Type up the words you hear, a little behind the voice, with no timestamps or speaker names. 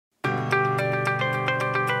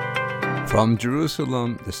From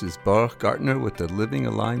Jerusalem, this is Baruch Gartner with the Living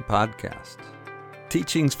Aligned podcast.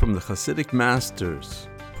 Teachings from the Hasidic masters,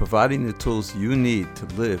 providing the tools you need to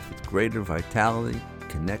live with greater vitality,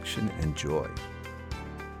 connection, and joy.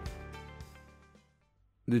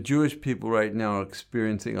 The Jewish people right now are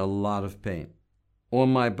experiencing a lot of pain.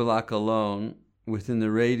 On my block alone, within the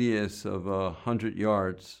radius of 100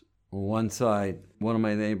 yards, on one side, one of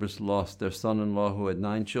my neighbors lost their son-in-law who had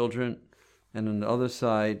 9 children, and on the other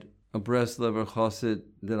side, a Breslover Chassid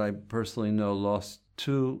that I personally know lost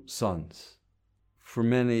 2 sons. For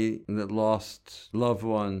many that lost loved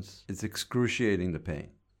ones, it's excruciating, the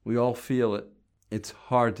pain. We all feel it. It's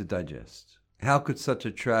hard to digest. How could such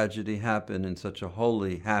a tragedy happen in such a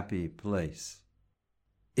holy, happy place?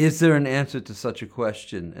 Is there an answer to such a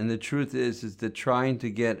question? And the truth is that trying to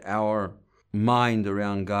get our mind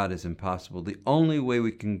around God is impossible. The only way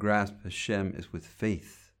we can grasp Hashem is with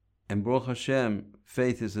faith. And Baruch Hashem,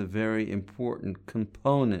 faith is a very important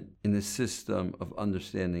component in the system of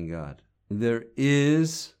understanding God. There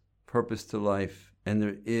is purpose to life, and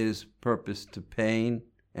there is purpose to pain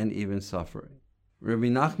and even suffering. Rabbi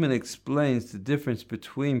Nachman explains the difference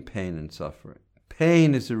between pain and suffering.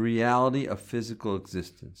 Pain is a reality of physical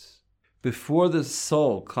existence. Before the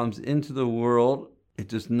soul comes into the world, it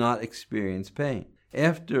does not experience pain.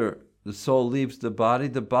 After the soul leaves the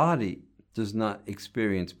body does not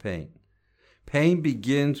experience pain. Pain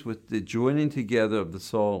begins with the joining together of the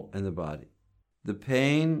soul and the body. The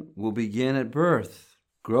pain will begin at birth.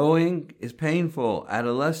 Growing is painful.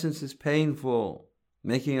 Adolescence is painful.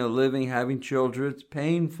 Making a living, having children, it's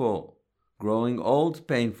painful. Growing old is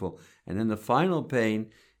painful. And then the final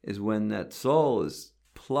pain is when that soul is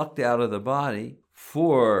plucked out of the body.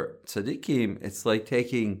 For tzaddikim, it's like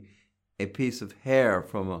taking a piece of hair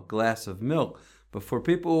from a glass of milk. But for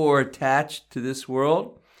people who are attached to this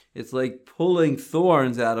world, it's like pulling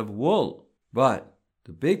thorns out of wool. But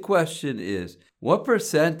the big question is, what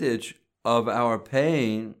percentage of our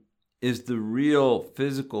pain is the real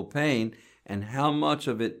physical pain, and how much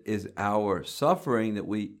of it is our suffering that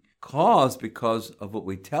we cause because of what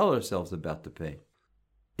we tell ourselves about the pain?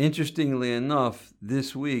 Interestingly enough,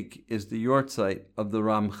 this week is the yortzeit of the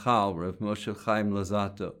Ramchal, Rav Moshe Chaim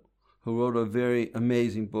Luzzatto, who wrote a very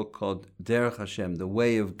amazing book called Derech Hashem, The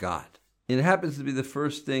Way of God. It happens to be the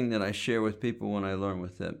first thing that I share with people when I learn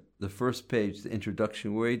with them. The first page, the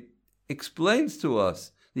introduction, where he explains to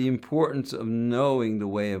us the importance of knowing the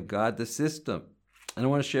way of God, the system. And I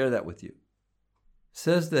want to share that with you.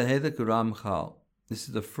 Says the Hedek Ramchal, this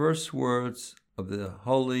is the first words of the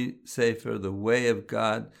Holy Sefer, The Way of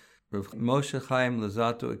God. Rav Moshe Chaim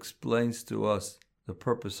Luzzatto explains to us the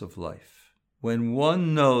purpose of life. When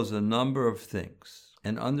one knows a number of things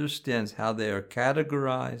and understands how they are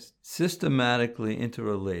categorized, systematically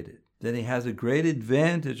interrelated, then he has a great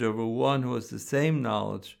advantage over one who has the same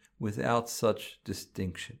knowledge without such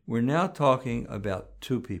distinction. We're now talking about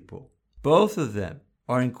 2 people. Both of them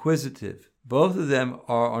are inquisitive. Both of them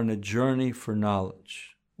are on a journey for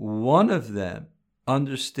knowledge. One of them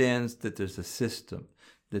understands that there's a system,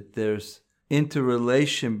 that there's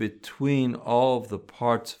interrelation between all of the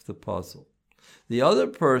parts of the puzzle. The other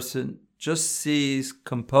person just sees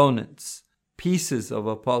components, pieces of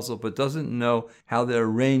a puzzle, but doesn't know how they're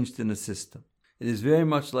arranged in a system. It is very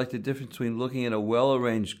much like the difference between looking at a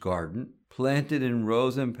well-arranged garden, planted in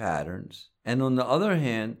rows and patterns, and on the other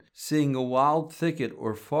hand, seeing a wild thicket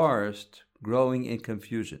or forest growing in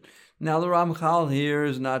confusion. Now, the Ramchal here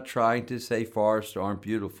is not trying to say forests aren't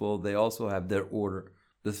beautiful. They also have their order.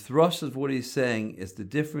 The thrust of what he's saying is the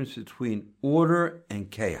difference between order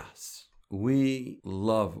and chaos. We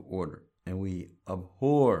love order, and we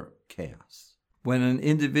abhor chaos. When an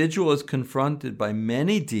individual is confronted by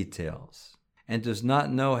many details and does not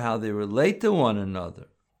know how they relate to one another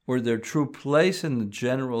or their true place in the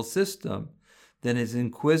general system, then his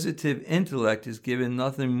inquisitive intellect is given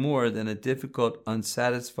nothing more than a difficult,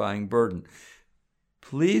 unsatisfying burden.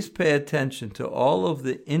 Please pay attention to all of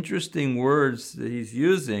the interesting words that he's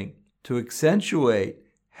using to accentuate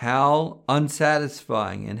how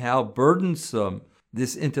unsatisfying and how burdensome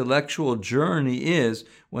this intellectual journey is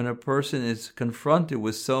when a person is confronted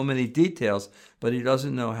with so many details, but he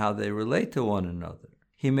doesn't know how they relate to one another.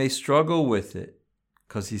 He may struggle with it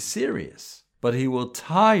because he's serious, but he will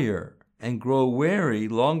tire and grow weary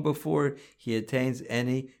long before he attains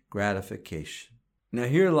any gratification. Now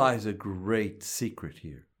here lies a great secret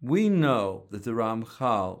here. We know that the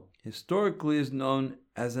Ramchal historically is known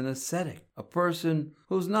as an ascetic, a person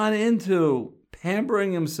who's not into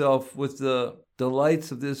pampering himself with the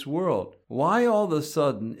delights of this world. Why all of a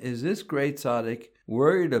sudden is this great tzaddik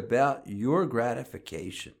worried about your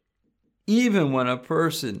gratification? Even when a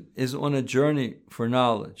person is on a journey for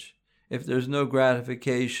knowledge, if there's no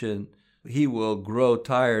gratification, he will grow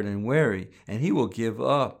tired and weary, and he will give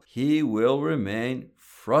up. He will remain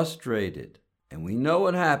frustrated. And we know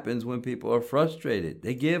what happens when people are frustrated.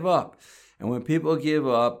 They give up. And when people give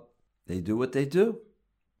up, they do what they do.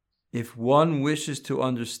 If one wishes to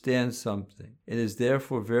understand something, it is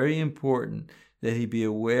therefore very important that he be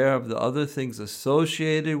aware of the other things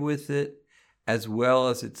associated with it, as well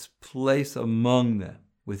as its place among them.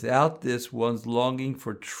 Without this, one's longing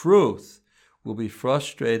for truth will be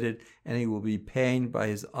frustrated, and he will be pained by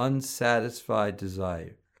his unsatisfied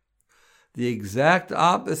desire. The exact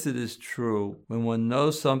opposite is true when one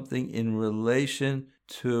knows something in relation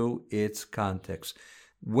to its context.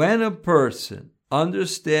 When a person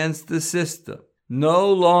understands the system,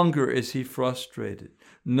 no longer is he frustrated.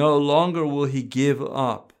 No longer will he give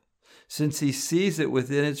up. Since he sees it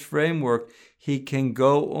within its framework, he can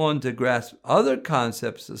go on to grasp other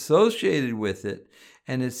concepts associated with it,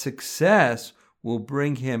 and its success will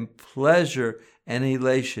bring him pleasure and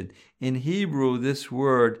elation. In Hebrew, this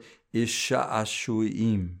word is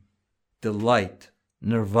sha'ashuim, delight,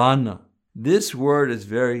 nirvana. This word is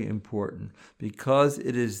very important because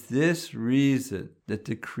it is this reason that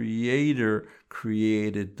the Creator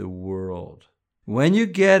created the world. When you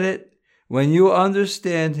get it, when you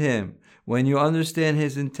understand Him, when you understand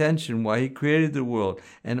His intention, why He created the world,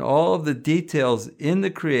 and all of the details in the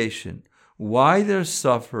creation, why there's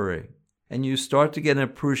suffering, and you start to get an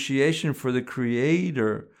appreciation for the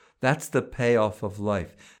Creator, that's the payoff of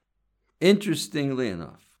life. Interestingly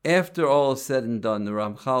enough, after all is said and done, the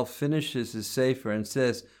Ramchal finishes his Sefer and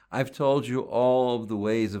says, I've told you all of the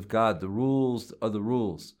ways of God. The rules are the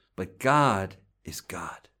rules. But God is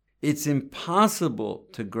God. It's impossible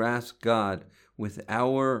to grasp God with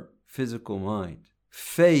our physical mind.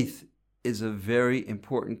 Faith is a very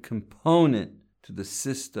important component to the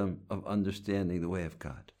system of understanding the way of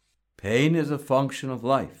God. Pain is a function of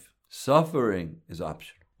life. Suffering is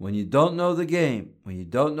optional. When you don't know the game, when you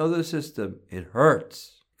don't know the system, it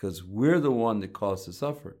hurts because we're the one that caused the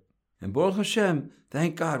suffering. And Baruch Hashem,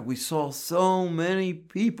 thank God, we saw so many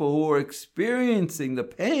people who were experiencing the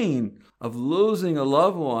pain of losing a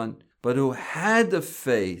loved one, but who had the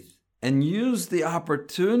faith and used the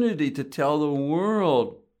opportunity to tell the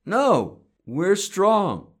world, no, we're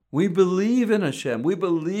strong. We believe in Hashem. We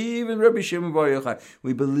believe in Rabbi Shimon Bar Yochai.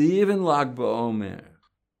 We believe in Lag BaOmer.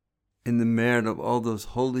 In the merit of all those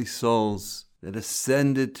holy souls that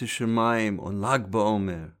ascended to Shemayim on Lag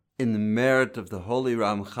BaOmer, in the merit of the holy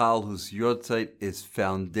Ramchal, whose Yortzeit is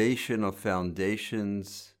foundation of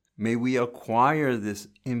foundations, may we acquire this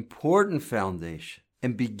important foundation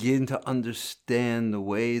and begin to understand the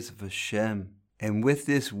ways of Hashem, and with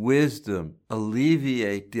this wisdom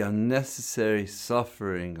alleviate the unnecessary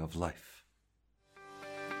suffering of life.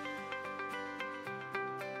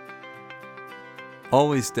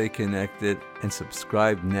 Always stay connected and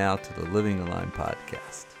subscribe now to the Living Align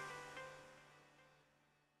podcast.